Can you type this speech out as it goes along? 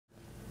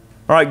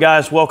All right,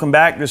 guys, welcome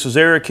back. This is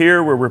Eric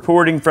here. We're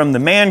reporting from the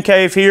Man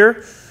Cave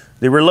here,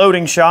 the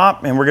reloading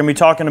shop, and we're going to be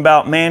talking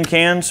about man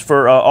cans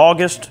for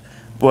August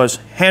was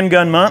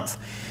handgun month.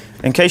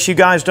 In case you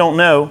guys don't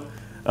know,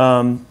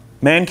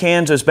 man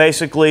cans is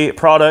basically a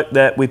product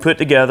that we put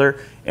together,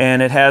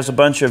 and it has a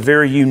bunch of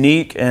very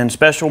unique and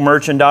special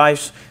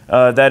merchandise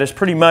that is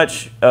pretty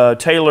much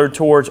tailored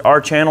towards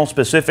our channel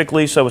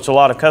specifically. So it's a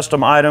lot of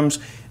custom items,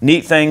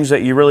 neat things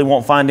that you really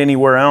won't find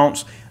anywhere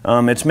else.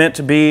 It's meant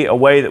to be a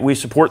way that we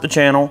support the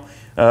channel,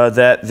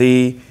 that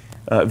the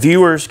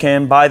viewers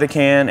can buy the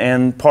can,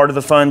 and part of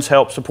the funds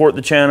help support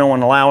the channel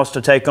and allow us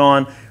to take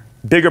on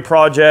bigger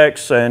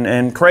projects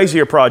and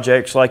crazier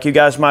projects. Like you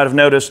guys might have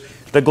noticed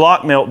the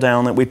Glock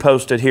meltdown that we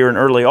posted here in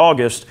early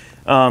August.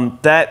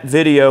 That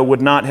video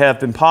would not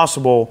have been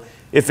possible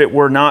if it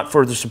were not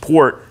for the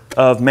support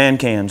of Man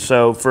Cans.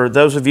 So for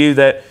those of you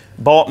that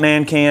bought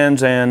Man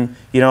Cans and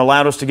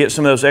allowed us to get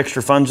some of those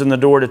extra funds in the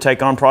door to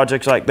take on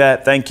projects like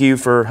that, thank you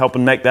for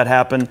helping make that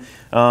happen.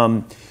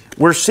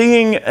 We're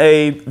seeing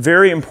a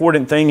very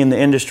important thing in the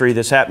industry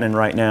that's happening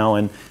right now,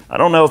 and I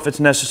don't know if it's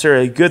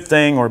necessarily a good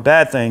thing or a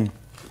bad thing,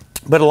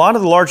 but a lot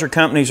of the larger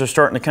companies are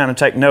starting to kind of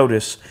take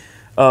notice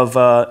of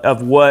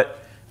what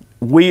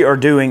we are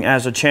doing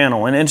as a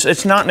channel. And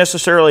it's not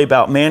necessarily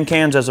about Man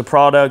Cans as a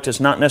product. It's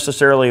not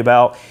necessarily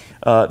about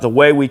the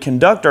way we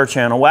conduct our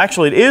channel. Well,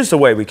 actually, it is the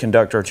way we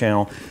conduct our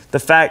channel. The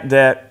fact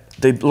that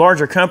the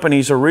larger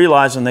companies are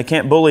realizing they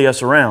can't bully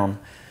us around,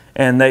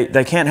 and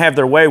they can't have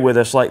their way with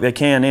us like they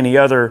can any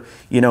other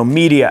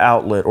media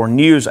outlet or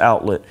news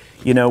outlet.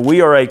 We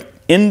are a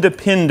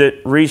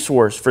independent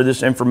resource for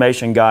this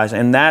information, guys,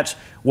 and that's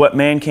what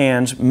Man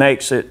Cans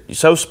makes it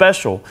so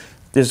special,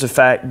 is the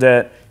fact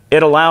that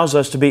it allows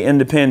us to be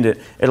independent.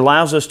 It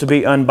allows us to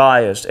be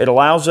unbiased. It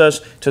allows us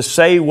to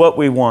say what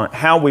we want,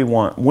 how we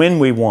want, when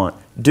we want,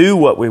 do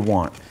what we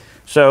want.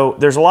 So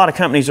there's a lot of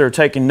companies that are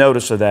taking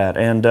notice of that,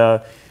 and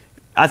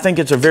I think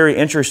it's a very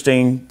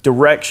interesting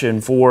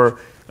direction for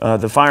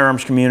the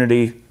firearms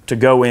community to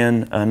go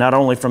in, not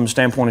only from the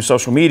standpoint of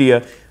social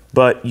media,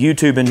 but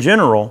YouTube in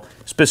general.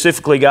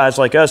 Specifically, guys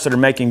like us that are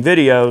making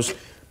videos,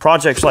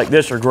 projects like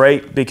this are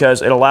great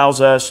because it allows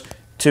us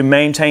to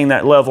maintain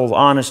that level of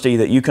honesty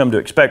that you come to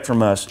expect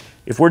from us.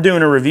 If we're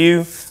doing a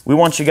review, we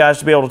want you guys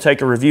to be able to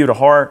take a review to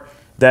heart,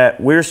 that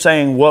we're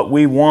saying what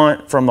we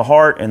want from the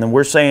heart, and then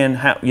we're saying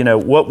how,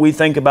 what we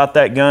think about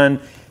that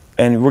gun,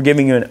 and we're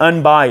giving you an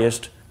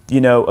unbiased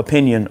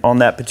opinion on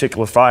that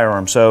particular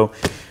firearm. So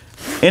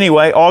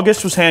anyway,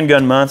 August was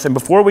handgun month, and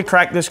before we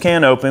crack this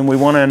can open, we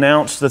want to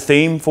announce the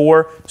theme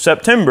for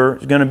September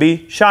is going to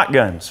be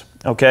shotguns.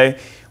 Okay,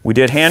 we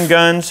did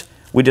handguns.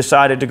 We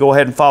decided to go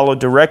ahead and follow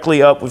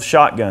directly up with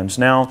shotguns.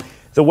 Now,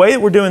 the way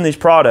that we're doing these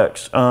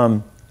products,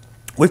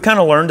 we've kind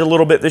of learned a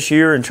little bit this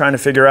year in trying to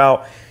figure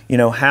out,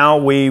 how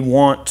we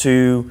want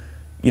to,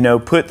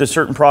 put the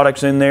certain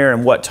products in there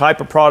and what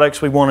type of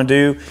products we want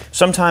to do.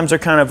 Sometimes they're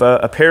kind of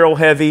apparel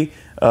heavy,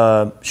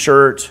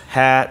 shirts,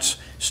 hats,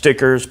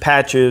 stickers,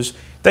 patches,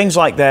 things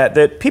like that,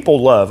 that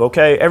people love,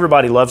 okay?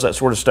 Everybody loves that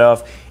sort of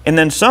stuff. And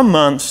then some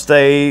months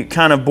they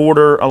kind of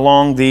border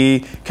along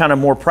the kind of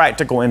more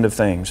practical end of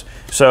things.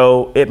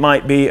 So it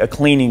might be a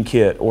cleaning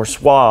kit or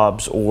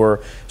swabs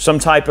or some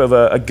type of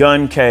a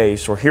gun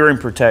case or hearing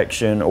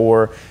protection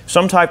or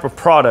some type of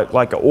product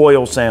like an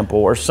oil sample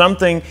or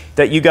something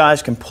that you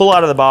guys can pull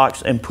out of the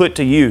box and put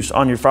to use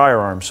on your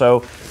firearm.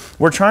 So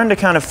we're trying to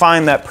kind of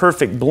find that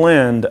perfect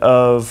blend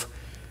of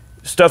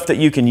stuff that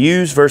you can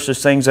use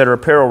versus things that are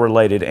apparel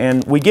related.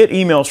 And we get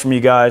emails from you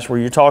guys where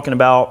you're talking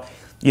about,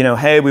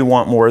 hey, we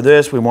want more of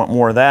this, we want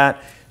more of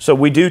that. So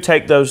we do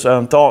take those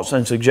thoughts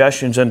and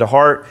suggestions into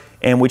heart,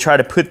 and we try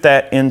to put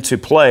that into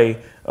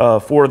play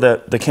for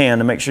the can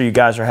to make sure you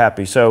guys are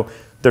happy. So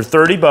they're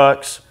 30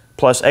 bucks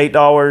plus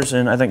 $8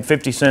 and I think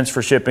 50 cents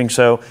for shipping.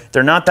 So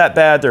they're not that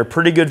bad. They're a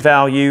pretty good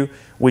value.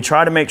 We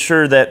try to make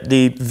sure that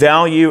the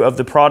value of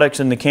the products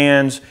in the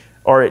cans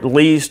are at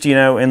least,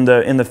 in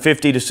the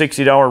 $50 to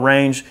 $60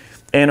 range.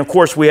 And of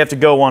course, we have to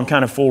go on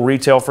kind of full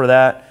retail for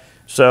that.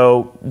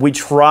 So we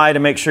try to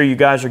make sure you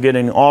guys are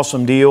getting an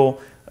awesome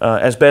deal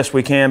as best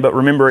we can. But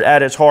remember,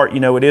 at its heart,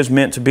 it is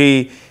meant to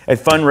be a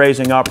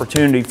fundraising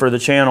opportunity for the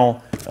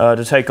channel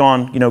to take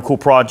on, cool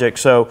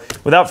projects. So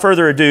without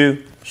further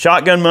ado,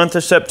 shotgun month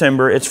is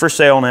September. It's for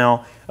sale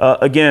now.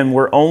 Again,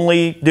 we're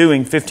only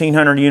doing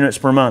 1,500 units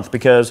per month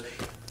because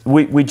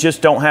we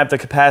just don't have the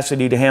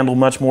capacity to handle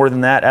much more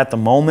than that at the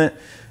moment.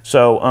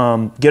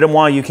 So get them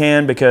while you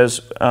can,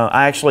 because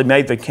I actually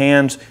made the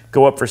cans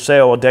go up for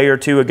sale a day or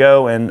two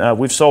ago, and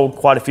we've sold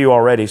quite a few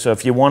already. So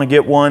if you want to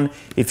get one,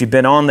 if you've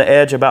been on the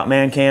edge about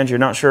man cans, you're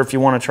not sure if you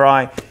want to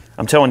try,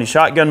 I'm telling you,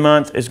 shotgun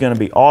month is going to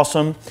be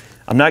awesome.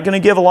 I'm not going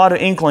to give a lot of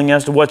inkling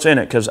as to what's in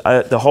it, because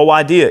the whole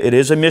idea, it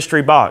is a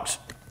mystery box.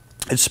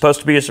 It's supposed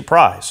to be a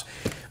surprise.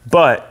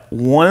 But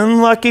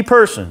one lucky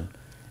person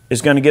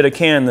is going to get a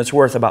can that's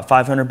worth about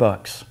 500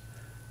 bucks.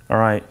 All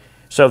right.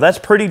 So that's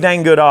pretty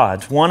dang good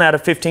odds. 1 out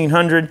of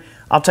 1,500,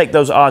 I'll take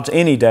those odds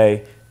any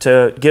day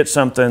to get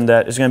something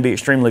that is going to be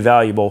extremely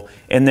valuable.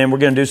 And then we're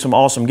going to do some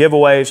awesome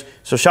giveaways.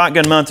 So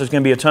Shotgun Month is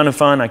going to be a ton of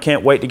fun. I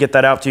can't wait to get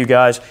that out to you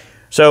guys.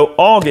 So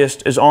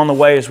August is on the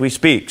way as we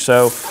speak.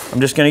 So I'm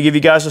just going to give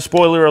you guys a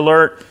spoiler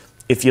alert.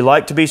 If you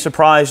like to be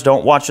surprised,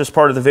 don't watch this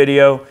part of the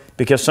video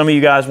because some of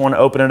you guys want to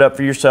open it up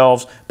for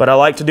yourselves. But I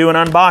like to do an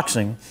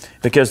unboxing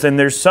because then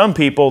there's some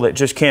people that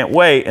just can't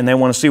wait and they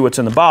want to see what's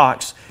in the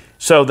box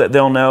so that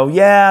they'll know,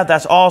 yeah,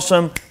 that's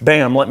awesome.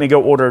 Bam, let me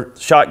go order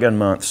Shotgun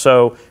Month.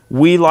 So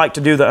we like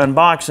to do the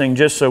unboxing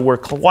just so we're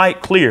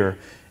quite clear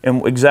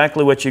in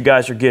exactly what you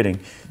guys are getting.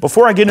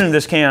 Before I get into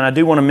this can, I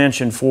do want to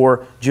mention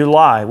for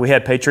July, we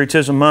had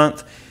Patriotism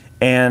Month,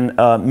 and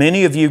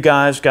many of you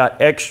guys got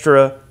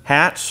extra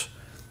hats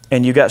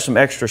and you got some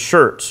extra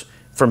shirts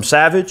from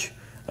Savage.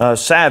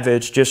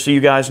 Savage, just so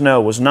you guys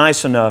know, was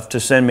nice enough to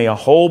send me a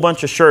whole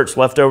bunch of shirts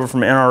left over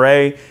from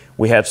NRA.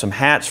 We had some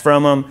hats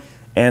from them,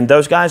 and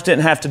those guys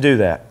didn't have to do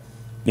that.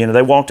 You know,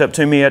 they walked up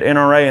to me at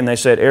NRA and they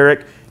said,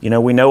 Eric, you know,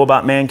 we know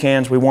about Man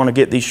Cans. We want to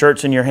get these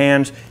shirts in your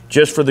hands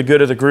just for the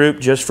good of the group,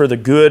 just for the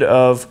good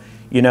of,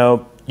 you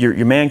know,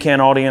 your Man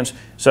Can audience.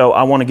 So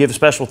I want to give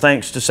special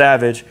thanks to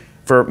Savage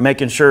for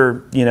making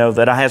sure, you know,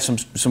 that I had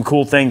some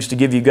cool things to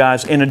give you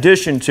guys in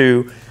addition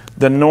to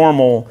the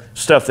normal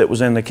stuff that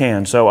was in the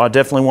can. So I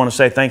definitely want to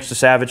say thanks to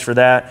Savage for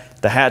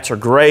that. The hats are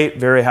great,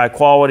 very high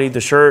quality.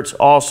 The shirts,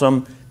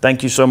 awesome.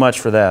 Thank you so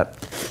much for that.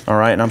 All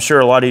right, and I'm sure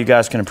a lot of you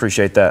guys can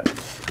appreciate that.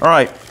 All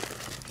right,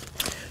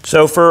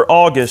 so for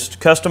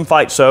August, custom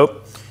fight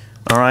soap.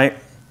 All right,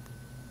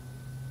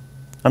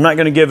 I'm not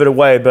going to give it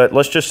away, but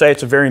let's just say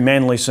it's a very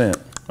manly scent,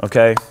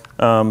 okay?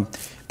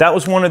 That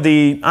was one of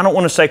the, I don't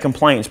want to say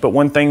complaints, but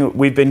one thing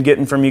we've been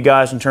getting from you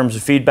guys in terms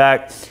of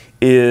feedback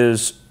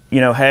is,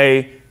 you know,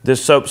 hey,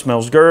 this soap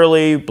smells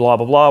girly, blah,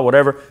 blah, blah,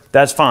 whatever.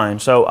 That's fine.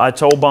 So I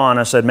told Bon,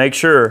 I said, make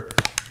sure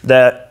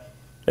that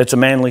it's a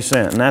manly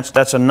scent. And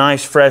that's a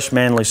nice, fresh,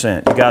 manly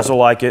scent. You guys will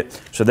like it.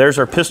 So there's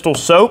our pistol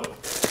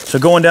soap. So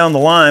going down the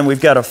line,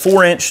 we've got a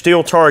 4-inch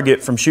steel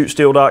target from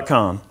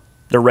shootsteel.com.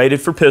 They're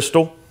rated for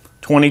pistol,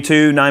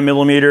 22,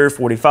 9mm,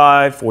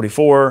 45,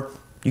 44.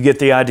 You get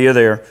the idea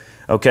there.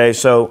 Okay,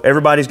 so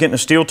everybody's getting a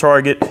steel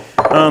target.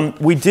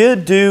 We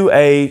did do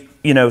a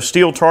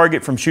steel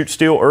target from Shoot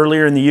Steel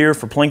earlier in the year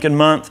for Plinkin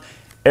Month.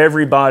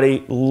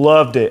 Everybody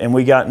loved it, and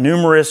we got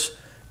numerous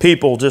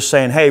people just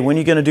saying, hey, when are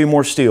you going to do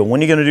more steel? When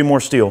are you going to do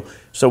more steel?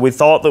 So we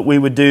thought that we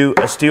would do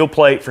a steel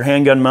plate for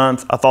Handgun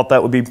Month. I thought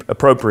that would be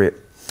appropriate.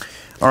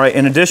 All right,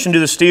 in addition to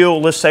the steel,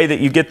 let's say that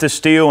you get this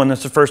steel and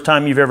it's the first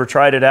time you've ever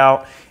tried it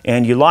out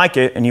and you like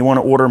it and you want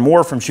to order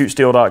more from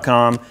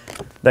shootsteel.com.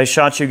 They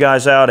shot you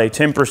guys out a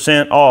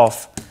 10%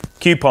 off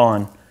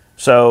coupon.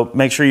 So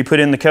make sure you put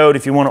in the code.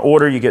 If you want to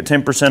order, you get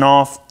 10%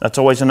 off. That's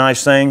always a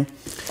nice thing.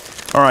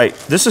 All right,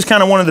 this is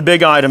kind of one of the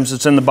big items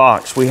that's in the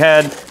box. We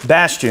had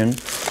Bastion.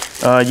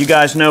 You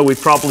guys know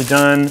we've probably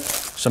done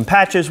some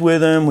patches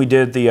with them. We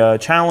did the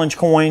challenge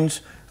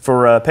coins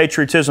for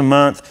Patriotism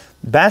Month.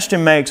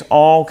 Bastion makes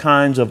all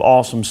kinds of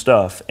awesome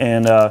stuff,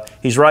 and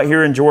he's right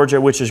here in Georgia,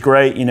 which is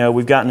great. You know,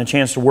 we've gotten a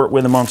chance to work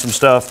with him on some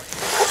stuff.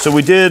 So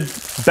we did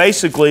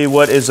basically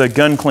what is a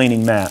gun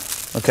cleaning mat,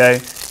 okay?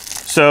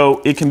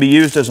 So it can be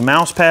used as a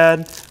mouse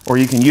pad, or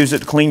you can use it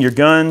to clean your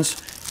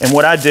guns. And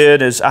what I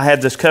did is I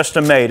had this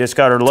custom made. It's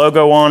got our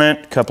logo on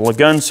it, a couple of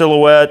gun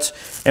silhouettes,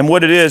 and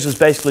what it is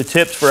basically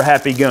tips for a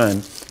happy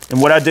gun.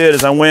 And what I did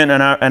is I went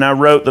and I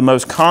wrote the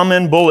most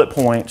common bullet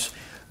points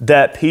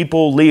that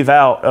people leave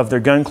out of their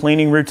gun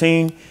cleaning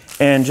routine,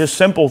 and just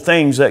simple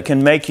things that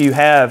can make you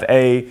have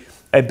a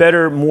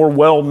better, more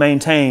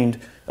well-maintained,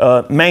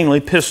 mainly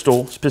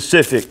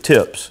pistol-specific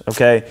tips,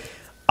 okay?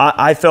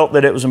 I felt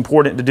that it was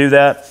important to do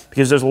that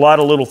because there's a lot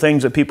of little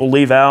things that people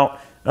leave out,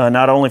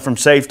 not only from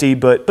safety,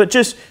 but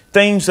just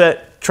things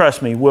that,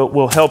 trust me,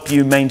 will help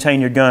you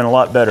maintain your gun a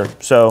lot better.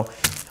 So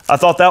I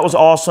thought that was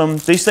awesome.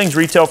 These things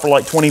retail for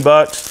like 20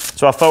 bucks,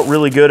 so I felt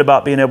really good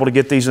about being able to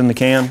get these in the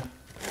can.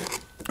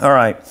 All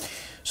right,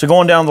 so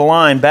going down the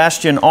line,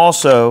 Bastion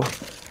also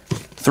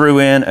threw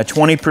in a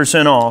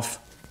 20% off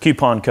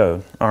coupon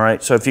code. All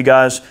right, so if you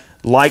guys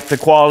like the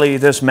quality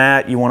of this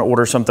mat, you want to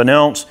order something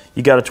else,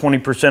 you got a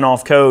 20%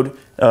 off code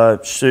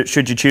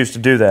should you choose to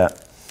do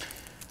that.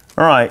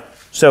 All right,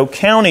 so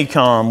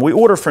CountyCom, we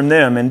order from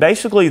them, and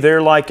basically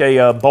they're like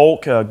a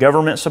bulk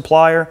government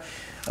supplier.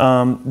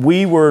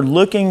 We were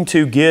looking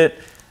to get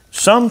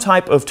some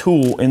type of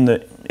tool in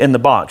the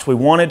box. We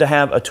wanted to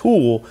have a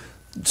tool,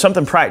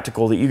 something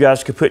practical that you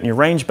guys could put in your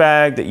range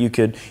bag that you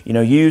could,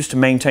 use to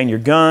maintain your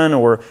gun,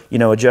 or,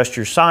 adjust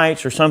your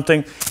sights or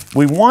something.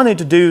 We wanted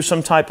to do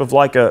some type of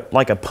like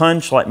a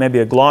punch, like maybe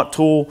a Glock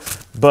tool,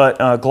 but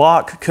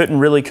Glock couldn't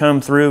really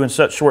come through in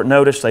such short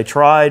notice. They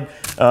tried.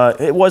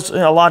 It was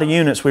a lot of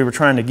units we were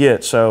trying to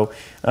get, so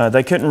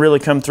they couldn't really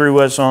come through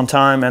us on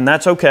time, and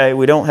that's okay.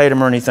 We don't hate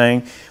them or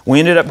anything. We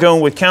ended up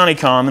going with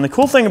CountyCom, and the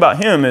cool thing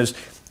about him is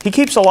he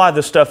keeps a lot of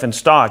this stuff in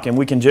stock, and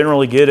we can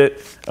generally get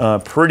it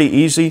pretty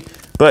easy.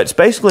 But it's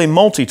basically a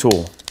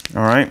multi-tool,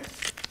 all right?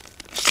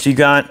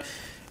 So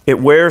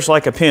it wears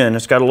like a pen.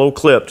 It's got a little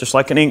clip, just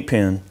like an ink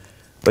pen.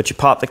 but you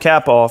pop the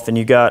cap off and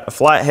you got a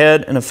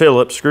flathead and a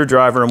Phillips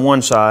screwdriver on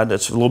one side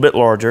that's a little bit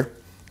larger,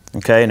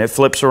 okay, and it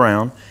flips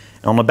around.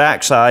 And on the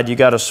back side, you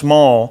got a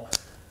small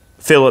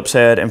Phillips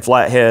head and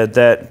flathead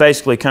that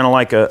basically kind of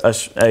like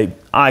a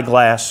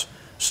eyeglass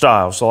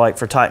style. So like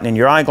for tightening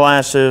your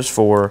eyeglasses,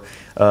 for,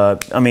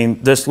 I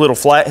mean, this little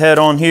flathead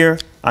on here,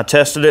 I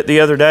tested it the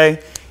other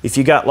day. If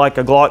you got like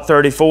a Glock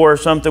 34 or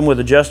something with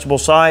adjustable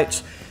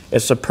sights,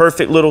 it's a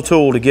perfect little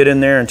tool to get in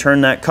there and turn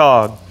that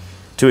cog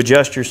to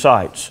adjust your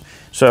sights.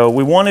 So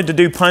we wanted to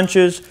do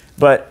punches,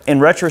 but in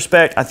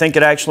retrospect, I think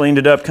it actually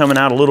ended up coming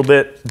out a little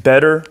bit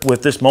better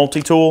with this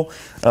multi-tool.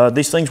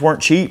 These things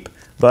weren't cheap,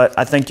 but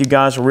I think you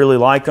guys will really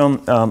like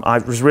them. I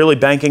was really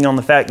banking on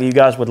the fact that you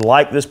guys would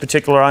like this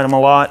particular item a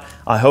lot.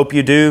 I hope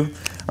you do,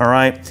 all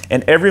right?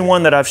 And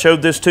everyone that I've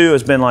showed this to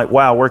has been like,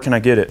 wow, where can I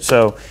get it?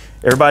 So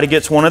everybody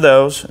gets one of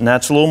those, and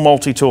that's a little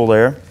multi-tool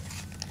there.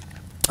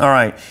 All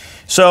right,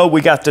 so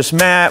we got this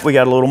mat, we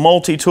got a little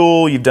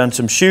multi-tool, you've done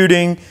some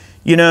shooting,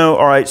 you know,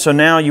 all right, so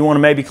now you want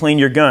to maybe clean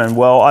your gun.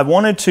 Well, I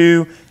wanted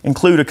to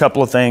include a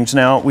couple of things.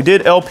 Now, we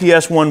did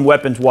LPS1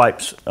 weapons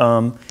wipes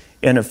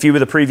in a few of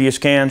the previous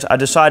cans. I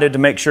decided to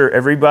make sure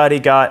everybody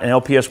got an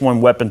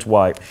LPS1 weapons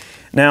wipe.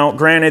 Now,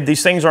 granted,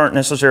 these things aren't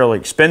necessarily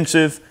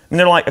expensive, and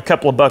they're like a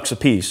couple of bucks a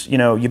piece. You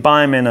know, you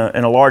buy them in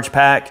a large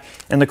pack,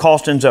 and the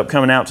cost ends up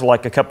coming out to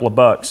like a couple of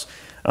bucks.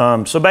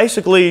 So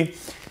basically,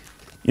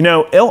 you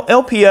know,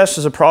 LPS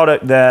is a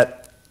product that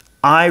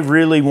I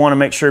really want to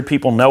make sure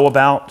people know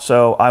about,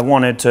 so I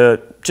wanted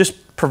to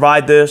just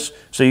provide this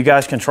so you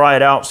guys can try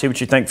it out, see what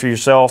you think for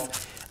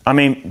yourself. I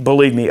mean,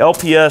 believe me,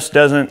 LPS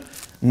doesn't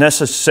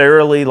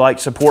necessarily like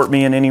support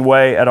me in any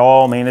way at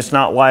all. I mean, it's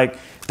not like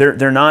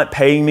they're not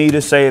paying me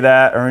to say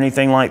that or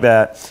anything like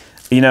that.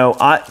 You know,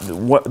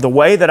 the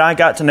way that I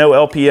got to know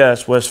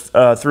LPS was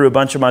through a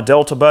bunch of my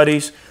Delta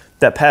buddies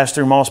that pass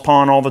through Moss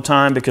Pond all the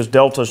time, because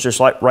Delta's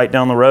just like right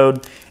down the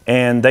road,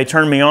 and they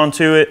turned me on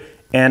to it,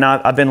 and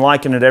I've been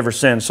liking it ever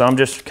since. So I'm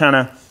just kind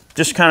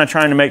of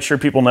trying to make sure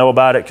people know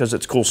about it because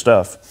it's cool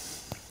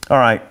stuff. All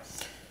right,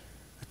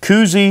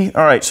 koozie.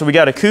 All right, so we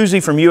got a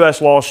koozie from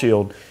US Law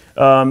Shield.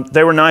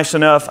 They were nice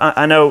enough.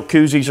 I know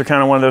koozies are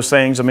kind of one of those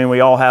things. I mean, we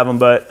all have them,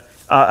 but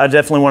I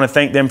definitely want to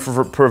thank them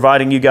for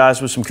providing you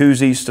guys with some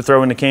koozies to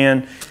throw in the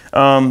can.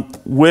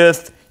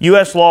 With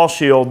US Law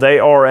Shield, they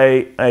are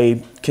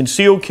a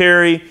concealed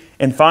carry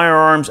and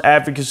firearms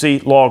advocacy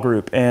law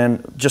group.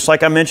 And just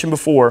like I mentioned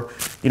before,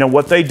 you know,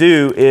 what they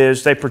do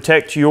is they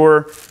protect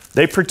you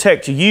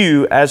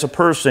as a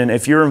person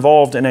if you're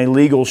involved in a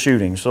legal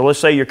shooting. So let's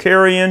say you're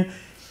carrying,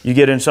 you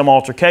get in some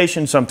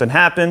altercation, something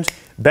happens,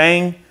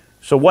 bang.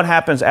 So what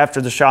happens after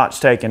the shot's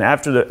taken?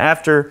 After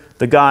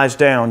the guy's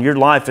down, your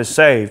life is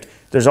saved.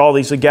 There's all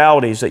these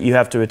legalities that you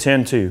have to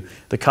attend to.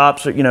 The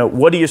cops are, you know,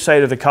 what do you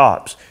say to the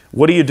cops?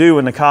 What do you do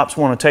when the cops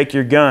want to take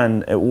your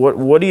gun?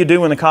 What do you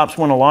do when the cops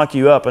want to lock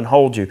you up and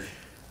hold you?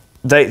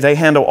 They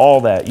handle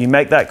all that. You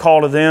make that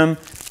call to them,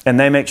 and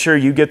they make sure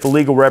you get the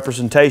legal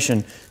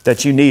representation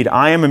that you need.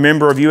 I am a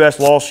member of US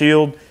Law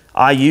Shield.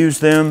 I use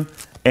them,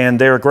 and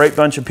they're a great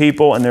bunch of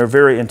people, and they're a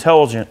very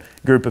intelligent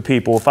group of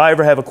people. If I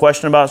ever have a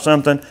question about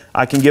something,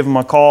 I can give them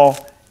a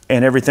call,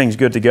 and everything's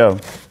good to go.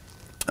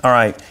 All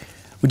right.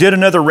 We did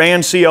another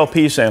RAND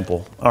CLP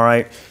sample, all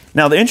right?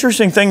 Now, the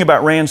interesting thing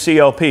about RAND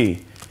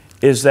CLP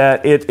is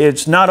that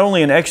it's not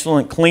only an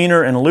excellent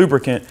cleaner and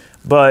lubricant,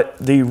 but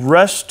the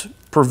rust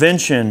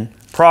prevention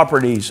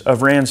properties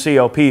of RAND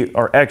CLP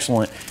are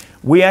excellent.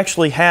 We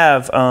actually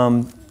have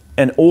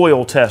an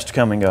oil test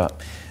coming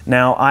up.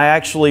 Now, I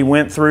actually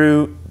went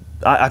through,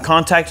 I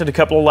contacted a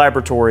couple of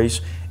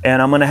laboratories,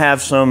 and I'm going to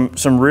have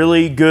some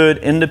really good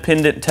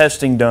independent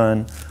testing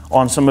done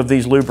on some of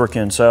these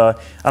lubricants. I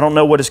don't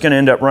know what it's going to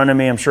end up running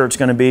me. I'm sure it's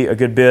going to be a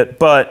good bit,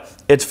 but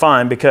it's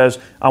fine because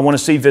I want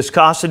to see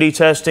viscosity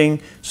testing.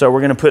 So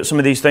we're going to put some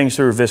of these things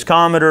through a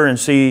viscometer and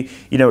see,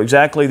 you know,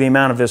 exactly the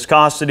amount of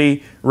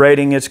viscosity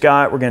rating it's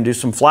got. We're going to do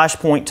some flash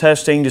point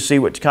testing to see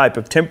what type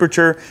of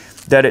temperature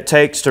that it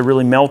takes to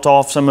really melt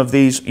off some of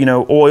these, you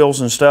know,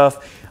 oils and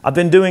stuff. I've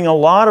been doing a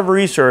lot of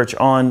research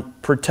on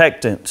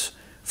protectants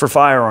for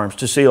firearms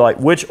to see like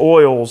which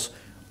oils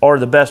are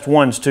the best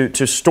ones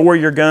to store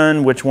your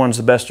gun, which one's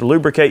the best to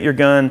lubricate your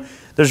gun.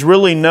 There's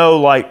really no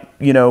like,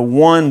 you know,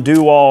 one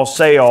do-all,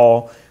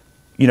 say-all,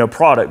 you know,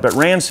 product, but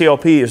RAND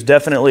CLP is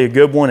definitely a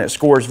good one. It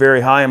scores very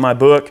high in my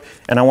book,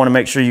 and I want to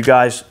make sure you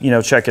guys, you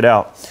know, check it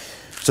out.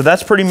 So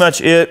that's pretty much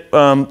it.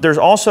 There's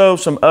also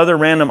some other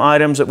random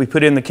items that we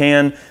put in the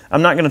can.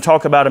 I'm not going to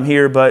talk about them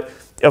here, but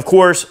of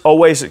course,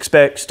 always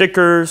expect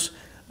stickers,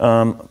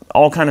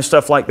 all kind of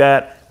stuff like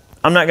that.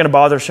 I'm not going to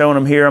bother showing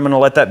them here. I'm going to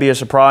let that be a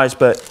surprise,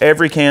 but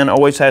every can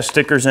always has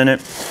stickers in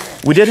it.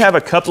 We did have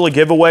a couple of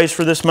giveaways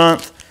for this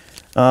month.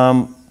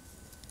 All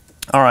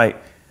right.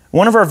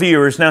 One of our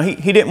viewers, now he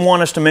didn't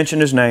want us to mention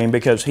his name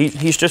because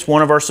he's just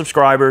one of our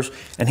subscribers,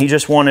 and he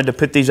just wanted to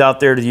put these out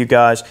there to you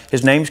guys.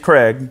 His name's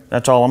Craig.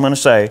 That's all I'm going to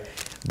say.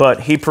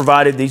 But he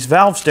provided these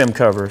valve stem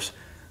covers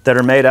that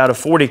are made out of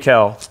 40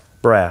 cal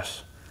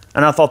brass.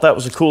 And I thought that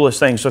was the coolest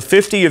thing. So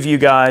 50 of you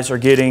guys are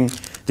getting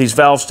these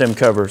valve stem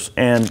covers,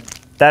 and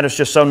that is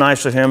just so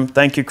nice of him.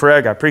 Thank you,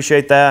 Craig. I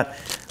appreciate that.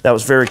 That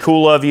was very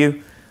cool of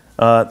you.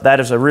 That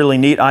is a really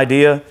neat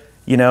idea.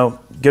 You know,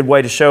 good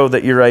way to show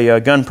that you're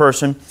a gun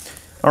person.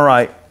 All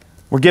right,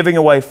 we're giving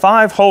away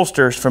 5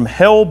 holsters from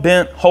Hell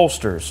Bent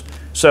Holsters.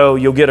 So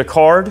you'll get a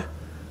card.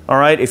 All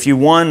right, if you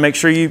won, make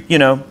sure you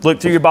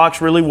look through your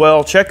box really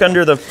well. Check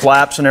under the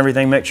flaps and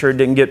everything. Make sure it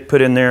didn't get put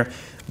in there.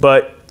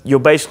 But you'll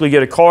basically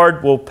get a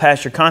card. We'll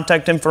pass your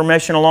contact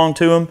information along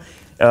to them.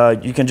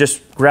 You can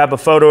just grab a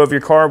photo of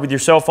your card with your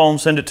cell phone,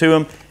 send it to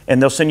them, and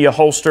they'll send you a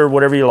holster,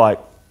 whatever you like.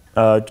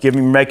 Give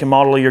them your make and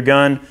model of your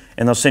gun,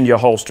 and they'll send you a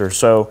holster.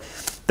 So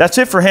that's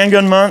it for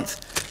Handgun Month.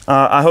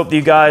 I hope that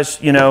you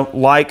guys,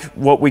 like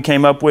what we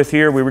came up with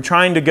here. We were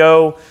trying to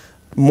go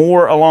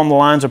more along the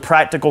lines of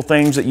practical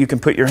things that you can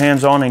put your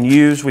hands on and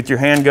use with your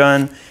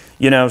handgun.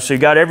 So you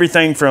got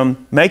everything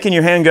from making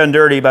your handgun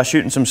dirty by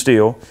shooting some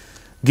steel,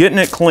 getting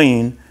it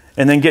clean,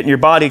 and then getting your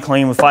body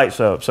clean with fight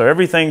soap. So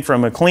everything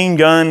from a clean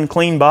gun,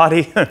 clean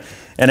body,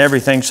 and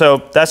everything.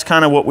 So that's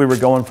kind of what we were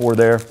going for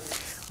there.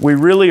 We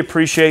really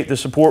appreciate the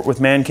support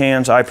with Man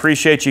Cans. I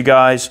appreciate you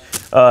guys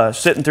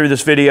sitting through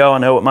this video. I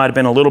know it might have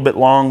been a little bit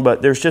long,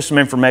 but there's just some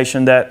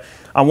information that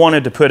I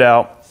wanted to put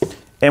out.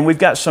 And we've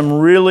got some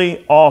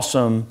really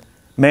awesome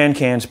Man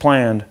Cans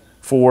planned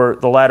for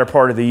the latter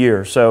part of the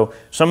year. So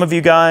some of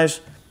you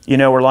guys,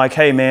 were like,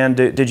 hey man,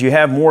 did you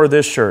have more of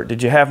this shirt?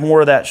 Did you have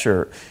more of that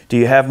shirt? Do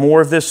you have more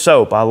of this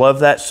soap? I love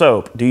that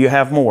soap. Do you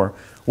have more?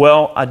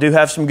 Well, I do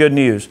have some good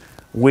news.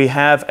 We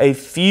have a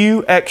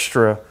few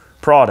extra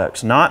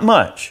products, not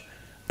much,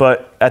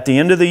 but at the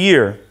end of the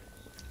year,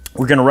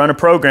 we're going to run a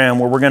program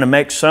where we're going to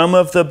make some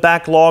of the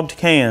backlogged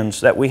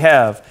cans that we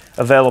have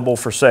available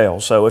for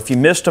sale. So if you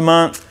missed a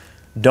month,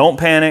 don't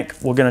panic.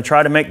 We're going to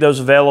try to make those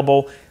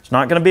available. It's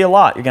not going to be a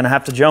lot. You're going to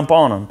have to jump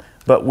on them,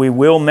 but we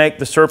will make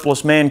the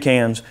surplus Man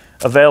Cans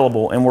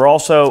available. And we're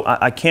also,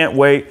 I can't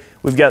wait,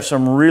 we've got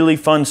some really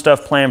fun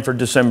stuff planned for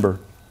December.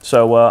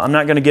 So I'm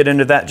not going to get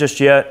into that just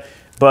yet,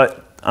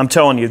 but I'm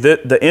telling you,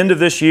 the end of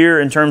this year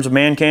in terms of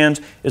Man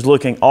Cans is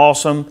looking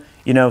awesome.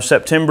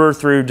 September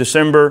through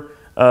December,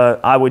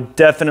 I would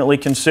definitely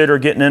consider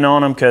getting in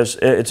on them because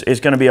it's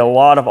going to be a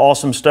lot of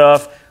awesome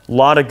stuff, a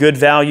lot of good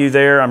value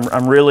there.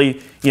 I'm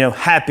really,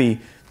 happy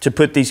to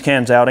put these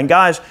cans out. And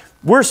guys,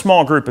 we're a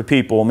small group of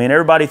people. I mean,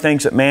 everybody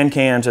thinks that Man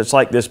Cans, it's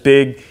like this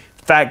big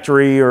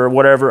factory or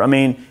whatever. I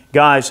mean,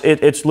 guys,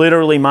 it's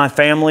literally my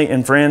family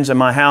and friends in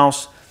my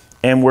house,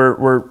 and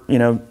we're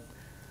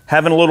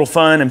having a little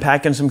fun and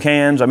packing some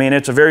cans. I mean,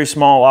 it's a very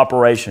small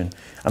operation.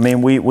 I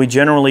mean, we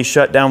generally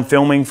shut down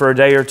filming for a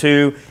day or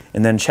two,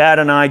 and then Chad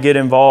and I get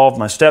involved,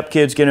 my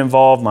stepkids get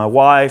involved, my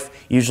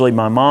wife, usually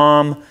my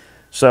mom.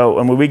 So,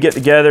 and we get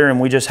together and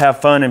we just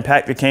have fun and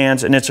pack the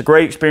cans, and it's a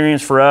great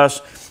experience for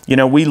us.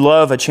 We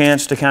love a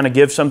chance to kind of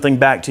give something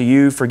back to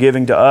you for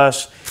giving to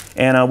us,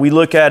 and we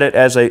look at it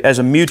as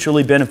a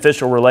mutually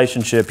beneficial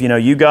relationship.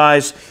 You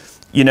guys,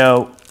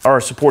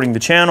 are supporting the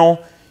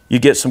channel, you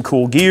get some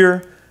cool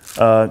gear,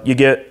 you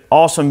get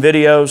awesome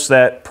videos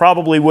that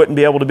probably wouldn't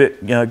be able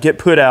to get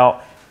put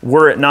out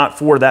were it not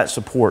for that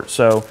support.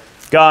 So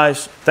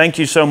guys, thank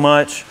you so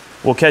much.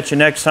 We'll catch you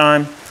next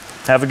time.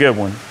 Have a good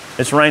one.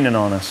 It's raining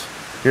on us.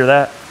 Hear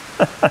that?